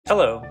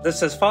Hello,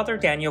 this is Father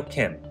Daniel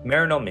Kim,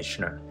 Maryknoll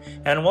Missioner,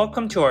 and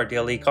welcome to our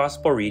daily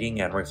Gospel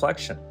reading and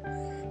reflection.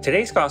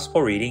 Today's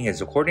Gospel reading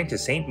is according to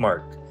St.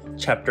 Mark,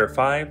 chapter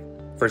 5,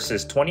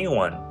 verses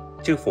 21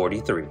 to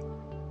 43.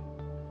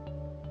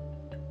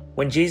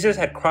 When Jesus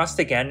had crossed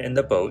again in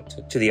the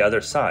boat to the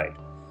other side,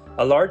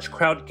 a large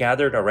crowd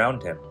gathered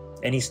around him,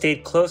 and he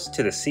stayed close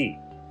to the sea.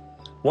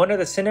 One of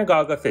the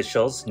synagogue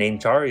officials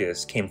named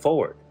Jairus came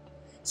forward.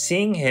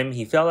 Seeing him,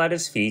 he fell at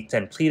his feet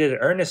and pleaded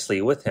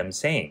earnestly with him,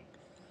 saying,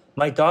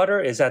 "My daughter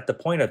is at the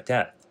point of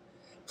death.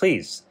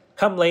 Please,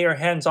 come lay your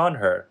hands on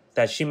her,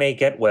 that she may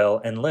get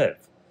well and live."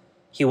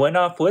 He went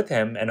off with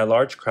him, and a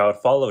large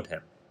crowd followed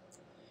him.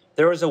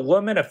 There was a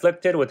woman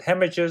afflicted with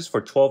hemorrhages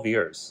for 12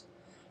 years.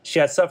 She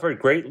had suffered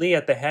greatly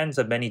at the hands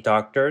of many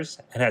doctors,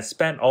 and had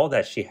spent all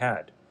that she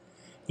had.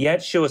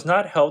 Yet she was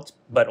not helped,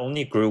 but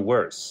only grew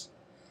worse.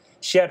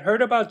 She had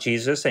heard about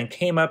Jesus and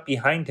came up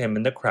behind him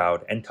in the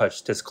crowd and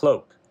touched his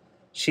cloak.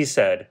 She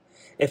said,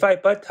 "If I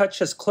but touch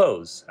his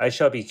clothes, I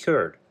shall be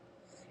cured."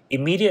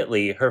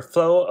 Immediately her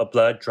flow of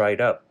blood dried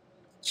up.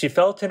 She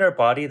felt in her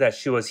body that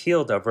she was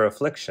healed of her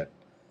affliction.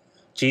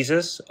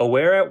 Jesus,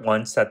 aware at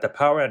once that the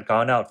power had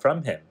gone out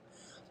from him,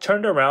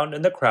 turned around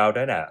in the crowd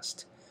and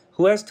asked,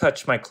 "Who has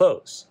touched my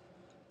clothes?"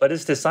 But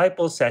his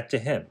disciples said to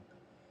him,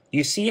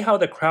 "You see how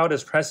the crowd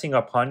is pressing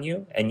upon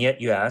you, and yet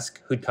you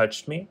ask, 'Who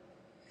touched me?'"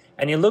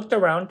 And he looked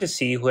around to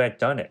see who had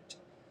done it.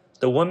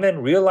 The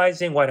woman,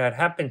 realizing what had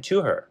happened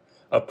to her,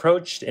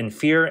 approached in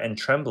fear and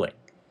trembling.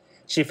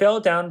 She fell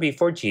down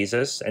before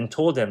Jesus and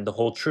told him the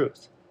whole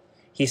truth.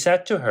 He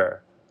said to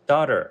her,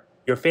 "Daughter,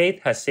 your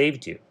faith has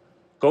saved you.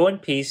 Go in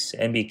peace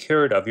and be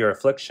cured of your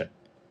affliction."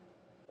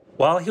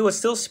 While he was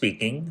still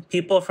speaking,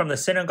 people from the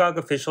synagogue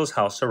official's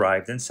house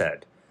arrived and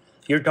said,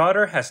 "Your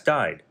daughter has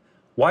died.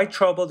 Why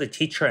trouble the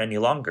teacher any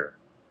longer?"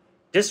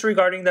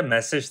 Disregarding the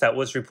message that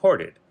was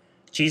reported,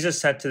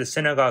 Jesus said to the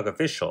synagogue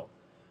official,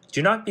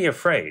 "Do not be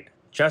afraid,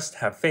 just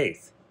have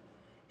faith."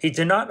 He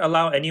did not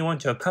allow anyone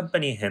to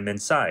accompany him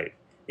inside,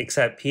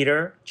 except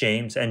Peter,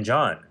 James, and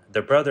John,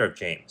 the brother of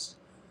James.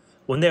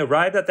 When they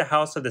arrived at the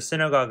house of the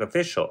synagogue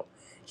official,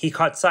 he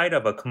caught sight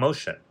of a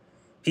commotion,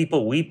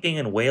 people weeping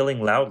and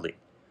wailing loudly.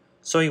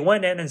 So he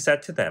went in and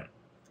said to them,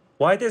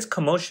 "Why this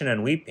commotion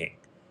and weeping?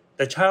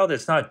 The child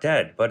is not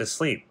dead, but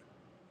asleep."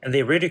 And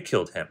they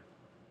ridiculed him.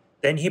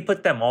 Then he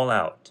put them all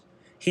out.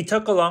 He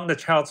took along the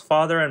child's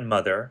father and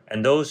mother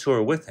and those who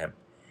were with him,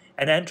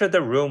 and entered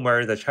the room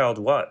where the child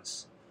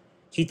was.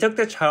 He took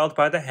the child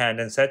by the hand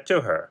and said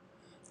to her,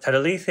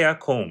 "Talitha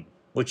koum,"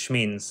 which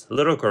means,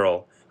 "Little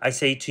girl, I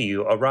say to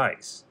you,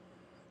 arise."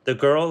 The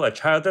girl, a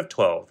child of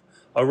 12,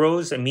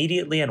 arose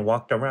immediately and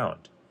walked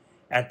around.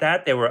 At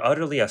that they were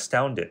utterly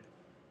astounded.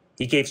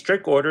 He gave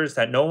strict orders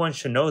that no one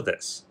should know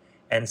this,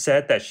 and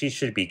said that she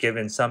should be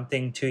given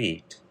something to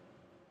eat.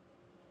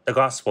 The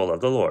Gospel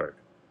of the Lord.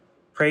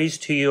 Praise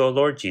to you, O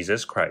Lord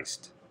Jesus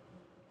Christ.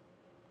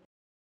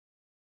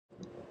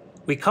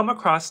 We come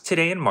across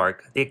today in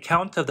Mark the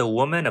account of the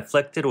woman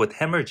afflicted with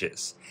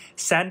hemorrhages,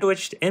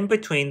 sandwiched in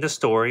between the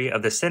story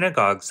of the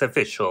synagogue's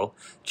official,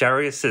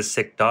 Jairus'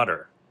 sick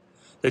daughter.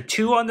 The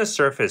two on the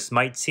surface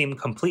might seem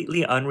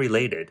completely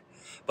unrelated,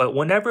 but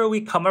whenever we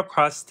come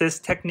across this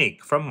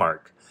technique from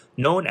Mark,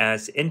 known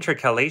as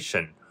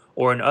intercalation,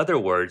 or in other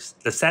words,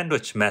 the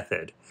sandwich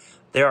method,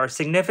 there are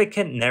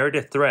significant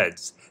narrative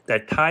threads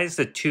that ties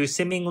the two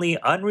seemingly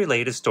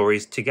unrelated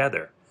stories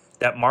together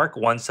that Mark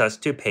wants us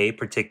to pay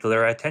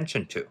particular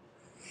attention to.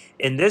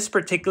 In this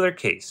particular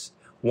case,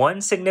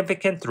 one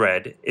significant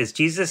thread is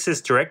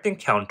Jesus' direct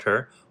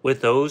encounter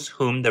with those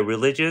whom the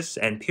religious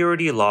and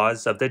purity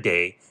laws of the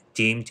day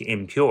deemed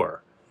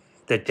impure,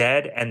 the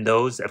dead and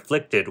those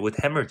afflicted with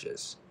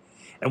hemorrhages.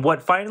 And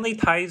what finally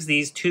ties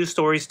these two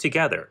stories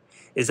together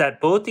is that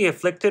both the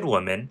afflicted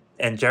woman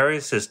and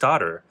Jairus'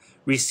 daughter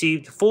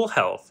received full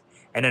health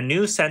and a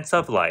new sense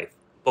of life,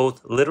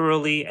 both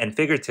literally and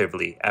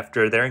figuratively,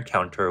 after their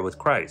encounter with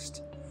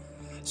Christ.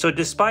 So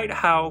despite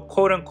how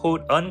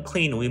quote-unquote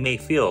unclean we may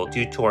feel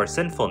due to our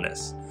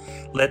sinfulness,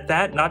 let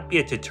that not be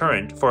a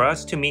deterrent for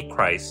us to meet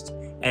Christ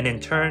and in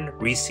turn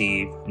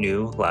receive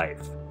new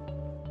life.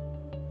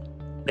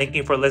 Thank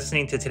you for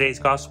listening to today's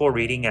Gospel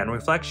reading and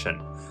reflection.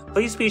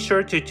 Please be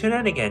sure to tune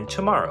in again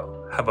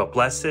tomorrow. Have a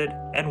blessed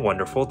and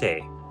wonderful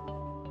day.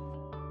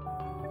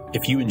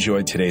 If you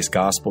enjoyed today's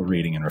Gospel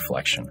reading and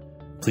reflection,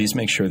 please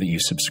make sure that you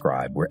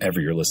subscribe wherever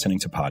you're listening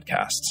to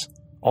podcasts.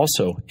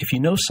 Also, if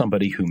you know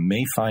somebody who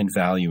may find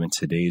value in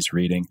today's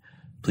reading,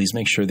 please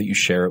make sure that you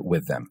share it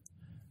with them.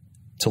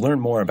 To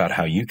learn more about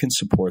how you can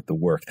support the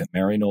work that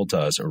Maryknoll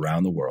does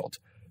around the world,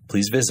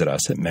 please visit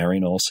us at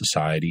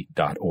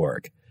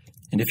maryknollsociety.org.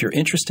 And if you're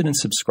interested in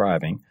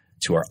subscribing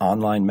to our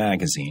online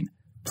magazine,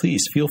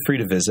 please feel free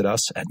to visit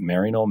us at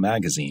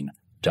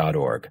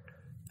maryknollmagazine.org.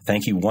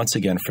 Thank you once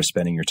again for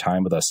spending your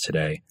time with us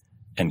today,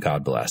 and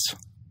God bless.